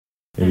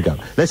Here we go.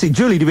 Let's see.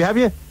 Julie, do we have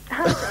you?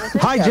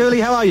 Hi,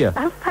 Julie. How are you?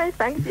 I'm fine,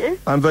 thank you.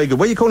 I'm very good.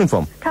 Where are you calling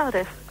from?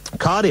 Cardiff.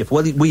 Cardiff.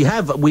 Well, we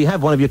have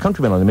one of your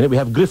countrymen on in a minute. We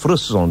have Gruff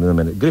Rhys on in a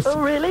minute.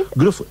 Oh, really?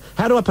 Gruff.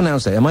 How do I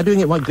pronounce that? Am I doing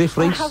it right, Gruff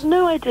Rhys? I have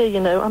no idea, you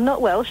know. I'm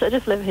not Welsh. I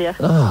just live here.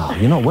 Oh,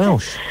 you're not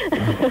Welsh.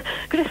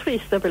 Gruff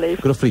Rhys, I believe.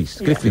 Gruff Rhys.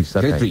 Yeah. Gruff Rhys.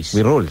 Okay. Gruff Rhys.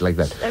 We roll it like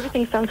that.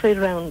 Everything sounds very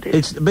rounded.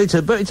 It's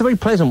a very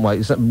pleasant way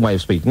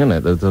of speaking, isn't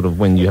it? The sort of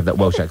when you have that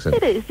Welsh accent.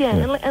 It is,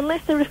 yeah.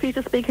 Unless they refuse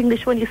to speak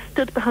English when you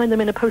stood behind them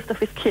in a post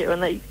office queue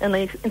and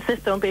they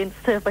insist on being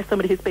served by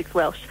somebody who speaks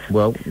Welsh.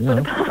 Well, you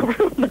know,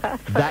 But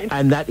apart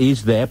from that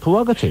is their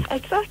prerogative.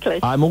 Exactly.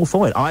 I'm all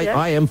for it.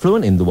 I am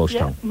fluent in the Welsh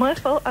tongue. My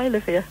fault. I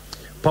live here.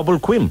 Pobl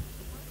Quim.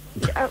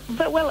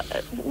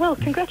 Well,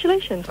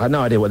 congratulations. I have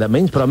no idea what that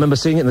means, but I remember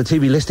seeing it in the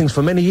TV listings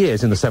for many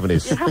years in the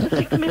 70s. You have to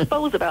speak to Miss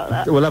Bowles about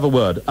that. We'll have a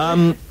word.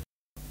 Are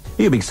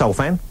you a big soul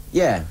fan?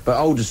 Yeah, but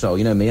older soul,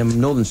 you know me,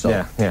 I'm Northern soul.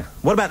 Yeah.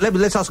 What about,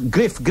 let's ask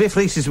Gruff. Gruff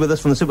Rhys is with us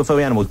from the Super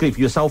Furry Animals. Gruff,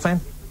 you a soul fan?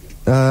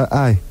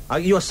 Aye.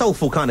 You're a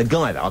soulful kind of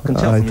guy, though. I can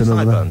tell from your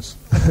sideburns.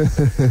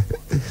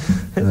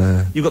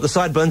 You've got the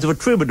sideburns of a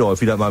troubadour,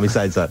 if you don't mind me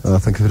saying so. Oh,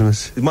 thank you very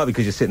much. It might be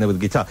because you're sitting there with a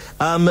guitar.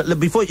 Look,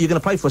 before you're going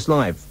to play for us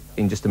live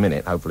in just a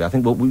minute, hopefully. I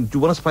think. Well, do you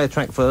want us to play a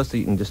track first, so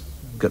you can just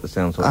get the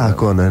sound sorted out?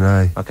 Go on then.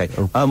 Aye. Okay.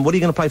 What are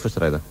you going to play for us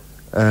today, though?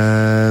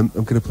 I'm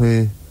going to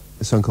play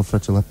a song called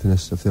Fragile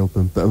Happiness of the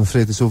album, but I'm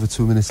afraid it's over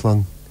 2 minutes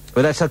long.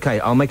 Well, that's okay.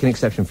 I'll make an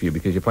exception for you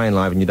because you're playing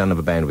live and you don't have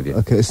a band with you.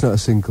 Okay, it's not a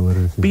single or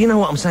anything. But you know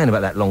what I'm saying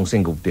about that long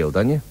single deal,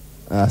 don't you?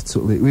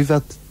 Totally. I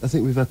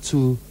think we've had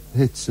 2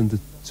 hits in the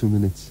 2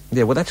 minutes.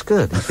 Yeah, well, that's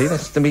good. See,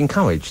 that's to be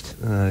encouraged.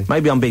 Aye.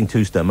 Maybe I'm being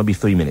too stern. Maybe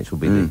 3 minutes will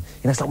be the... You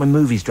know, it's like when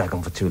movies drag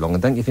on for too long,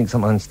 and don't you think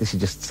sometimes this is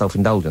just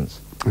self-indulgence?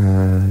 I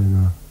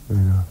know.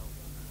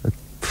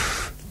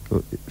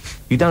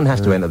 You don't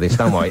have to enter this,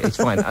 don't worry. It's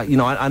fine. You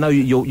know, I know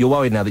you're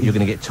worried now that you're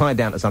going to get tied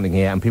down to something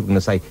here, and people are going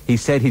to say, he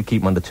said he'd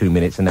keep him under 2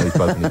 minutes, and now he's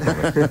broken his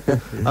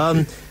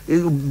promise.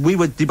 We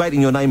were debating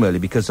your name earlier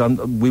because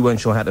we weren't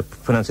sure how to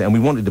pronounce it, and we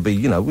wanted to be,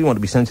 you know, we wanted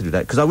to be sensitive to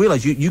that, because I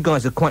realise you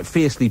guys are quite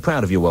fiercely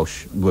proud of your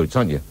Welsh roots,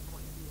 aren't you?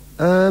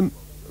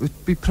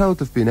 We'd be proud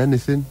of being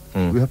anything.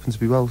 We happen to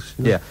be Welsh.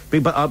 You know? Yeah,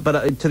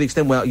 but to the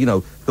extent where, you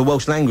know, the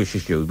Welsh language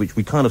issue, which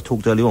we kind of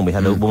talked earlier on, we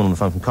had a woman on the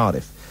phone from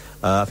Cardiff.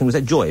 I think, was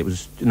that Joy? It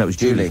was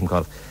Julie from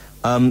Cardiff.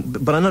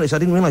 But I noticed, I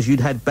didn't realise you'd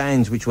had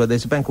bands which were,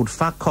 there's a band called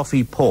Fat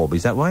Coffee Pob,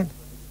 is that right?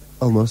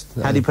 Almost.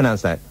 How do you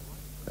pronounce that?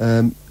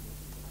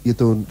 You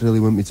don't really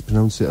want me to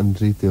pronounce it on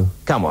radio.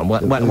 Come on,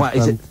 what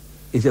is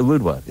it a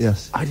rude word?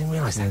 Yes. I didn't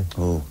realise that.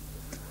 Oh.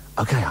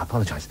 Okay, I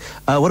apologise.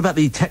 What about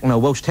the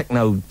Welsh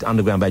techno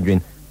underground band you're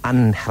in,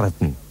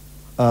 Anharden?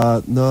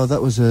 No,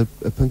 that was a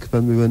punk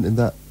band we went in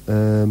that.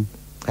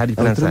 How do you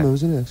pronounce that?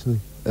 Wasn't it, actually?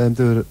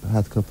 They were a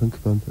hardcore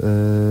punk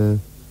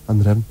band.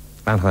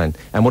 Anharden.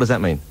 And what does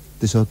that mean?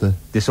 Disorder.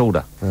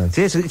 Right.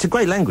 See, it's a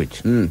great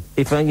language.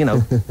 If you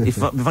know,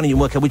 if only you can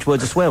work out which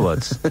words are swear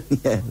words.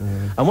 Yeah.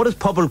 And what does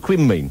Pobl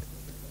Quim mean?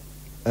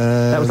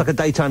 That was like a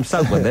daytime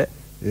soap, wasn't it?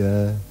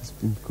 Yeah, it's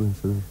been going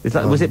for. It's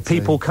like, was it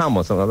people come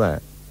or something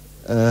like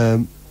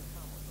that?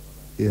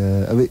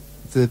 Yeah, I mean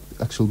the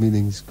actual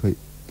meaning is quite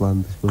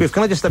bland. Griff,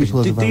 can I just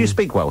do you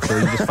speak Welsh or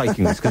are you just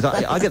faking this? Because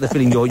I get the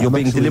feeling you're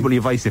being deliberately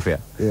evasive here.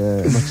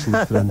 Yeah, I'm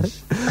actually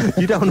French.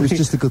 You don't. It was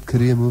just a good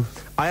career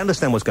move. I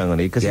understand what's going on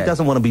here, because he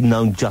doesn't want to be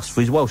known just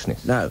for his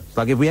Welshness. No. It's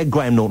like if we had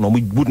Graham Norton on,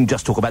 we wouldn't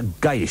just talk about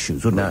gay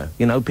issues, would we? No.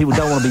 You know, people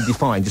don't want to be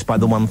defined just by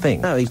the one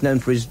thing. No, he's known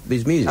for his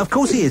music. Of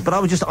course he is, but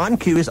I'm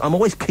curious, I'm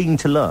always keen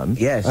to learn.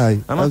 Yes.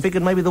 And I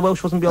figured maybe the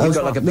Welsh wasn't beyond. You've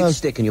got like a big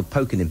stick and you're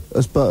poking him. I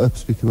was brought up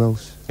speaking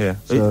Welsh. Yeah.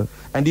 So,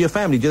 and do your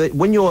family,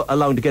 when you're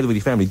alone together with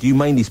your family, do you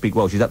mainly speak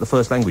Welsh? Is that the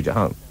first language at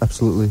home?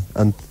 Absolutely.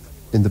 And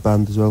in the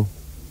band as well.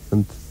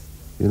 And,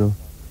 you know,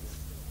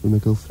 with my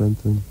girlfriend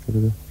and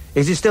whatever.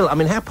 Is it still,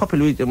 how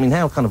popular,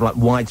 how kind of like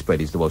widespread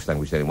is the Welsh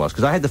language then in Wales?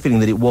 Because I had the feeling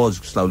that it was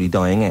slowly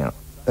dying out.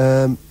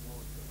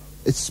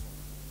 It's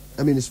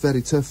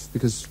very tough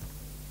because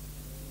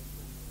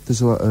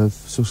there's a lot of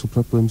social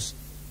problems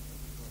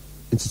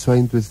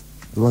intertwined with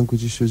the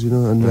language issues, you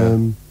know,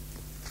 and,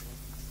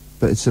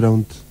 but it's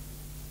around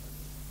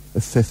a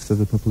fifth of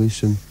the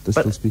population that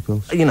still speak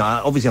Welsh. You know,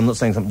 obviously I'm not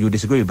saying something you would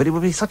disagree with, but it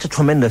would be such a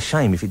tremendous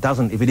shame if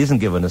it isn't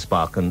given a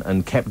spark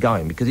and kept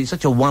going, because it's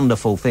such a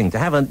wonderful thing to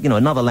have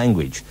another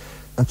language.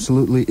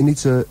 Absolutely. It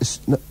needs it's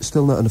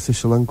still not an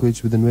official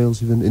language within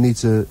Wales even. It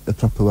needs a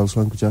proper Welsh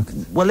Language Act.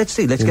 Well, let's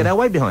see. Let's get our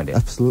weight behind it.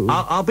 Absolutely.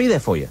 I'll be there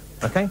for you,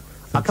 okay?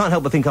 I can't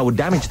help but think I would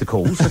damage the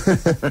cause.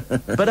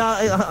 But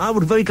I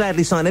would very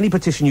gladly sign any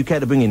petition you care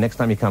to bring in next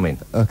time you come in.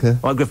 Okay.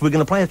 All right, Griff, we're going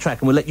to play a track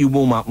and we'll let you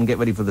warm up and get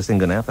ready for the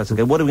singer now, if that's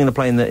okay. What are we going to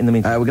play in the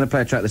meantime? We're going to play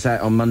a track that's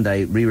out on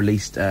Monday,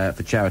 re-released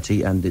for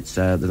charity, and it's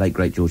the late,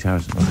 great George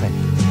Harrison. Okay.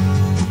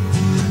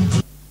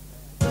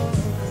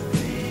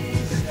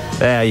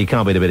 Yeah, you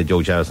can't beat a bit of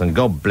George Harrison.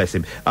 God bless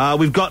him.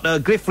 We've got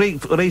Gruff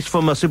Rhys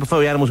from Super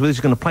Furry Animals with us.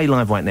 He's going to play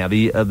live right now.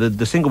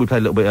 The single we played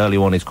a little bit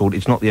earlier on is called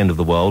It's Not the End of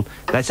the World.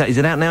 Is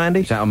it out now, Andy?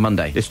 It's out on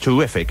Monday. It's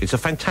terrific. It's a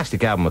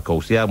fantastic album, of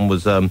course. The album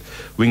was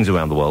Rings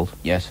Around the World.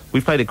 Yes.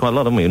 We've played it quite a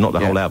lot, haven't we? Not the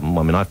whole album.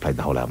 I mean, I've played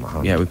the whole album at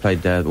home. Yeah, we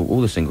played all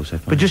the singles so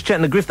far. But just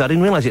chatting to Griff, I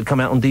didn't realise it'd come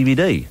out on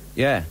DVD.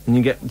 Yeah. And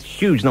you get a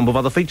huge number of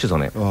other features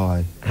on it. Oh,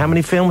 aye. How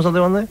many films are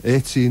there on there?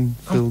 18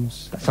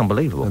 films. That's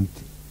unbelievable. And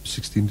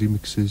 16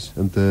 remixes.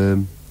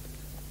 And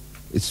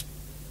it's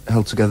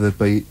held together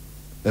by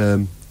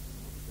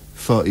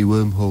 40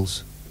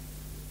 wormholes.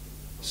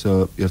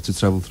 So you have to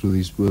travel through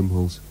these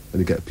wormholes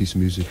and you get a piece of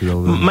music with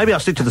all them. Maybe I'll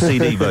stick to the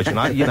CD version.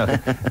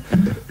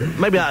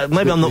 Maybe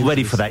I'm not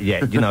ready for that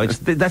yet.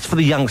 That's for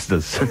the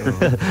youngsters.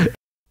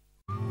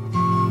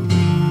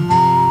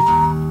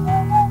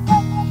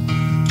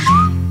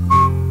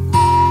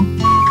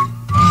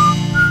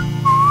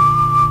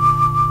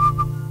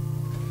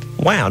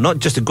 Wow, not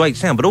just a great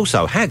sound, but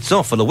also hats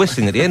off for the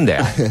whistling at the end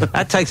there.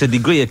 That takes a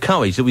degree of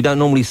courage that we don't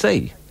normally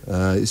see.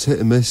 It's hit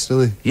and miss,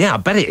 really. Yeah, I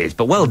bet it is,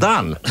 but well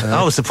done.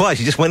 I was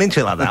surprised you just went into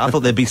it like that. I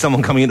thought there'd be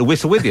someone coming in to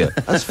whistle with you.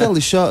 That's fairly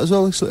short as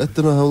well. I don't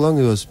know how long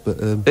it was, but...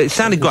 it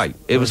sounded great.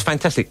 It was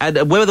fantastic.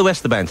 And where are the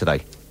rest of the band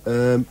today?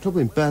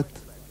 Probably in bed.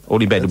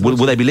 All in bed. Will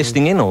they be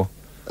listening in, or...?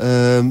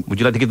 Would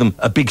you like to give them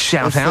a big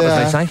shout out,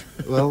 as they say?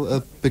 Well, a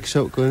big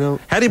shout going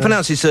out. How do you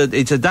pronounce it?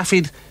 It's a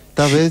David...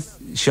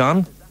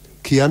 Sean?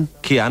 Kian,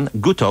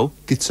 Gutto.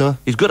 Gitto.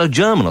 Is Gutto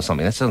German or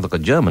something? That sounds like a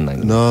German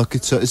name. No,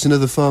 Gitto. It's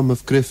another form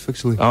of Gruff,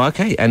 actually. Oh,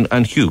 okay.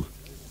 And Hugh?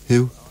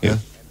 Hugh, yeah.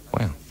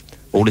 Wow.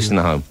 All listening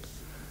at home?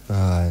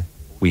 Aye.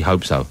 We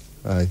hope so.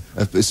 Aye.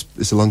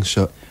 It's a long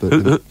shot.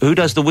 But who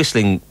does the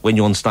whistling when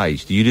you're on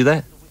stage? Do you do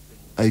that?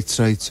 I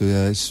try to,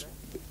 yeah.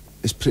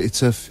 It's pretty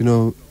tough,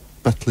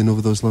 battling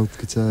over those loud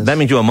guitars. That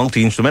means you're a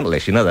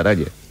multi-instrumentalist, you know that, don't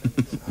you?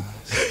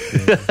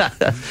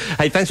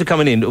 Hey, thanks for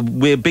coming in.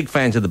 We're big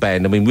fans of the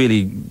band. I mean,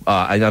 really,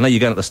 I know you're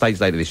going to the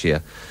States later this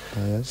year.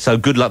 Yes. So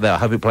good luck there. I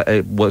hope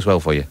it works well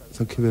for you.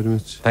 Thank you very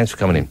much. Thanks for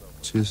coming in.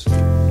 Cheers.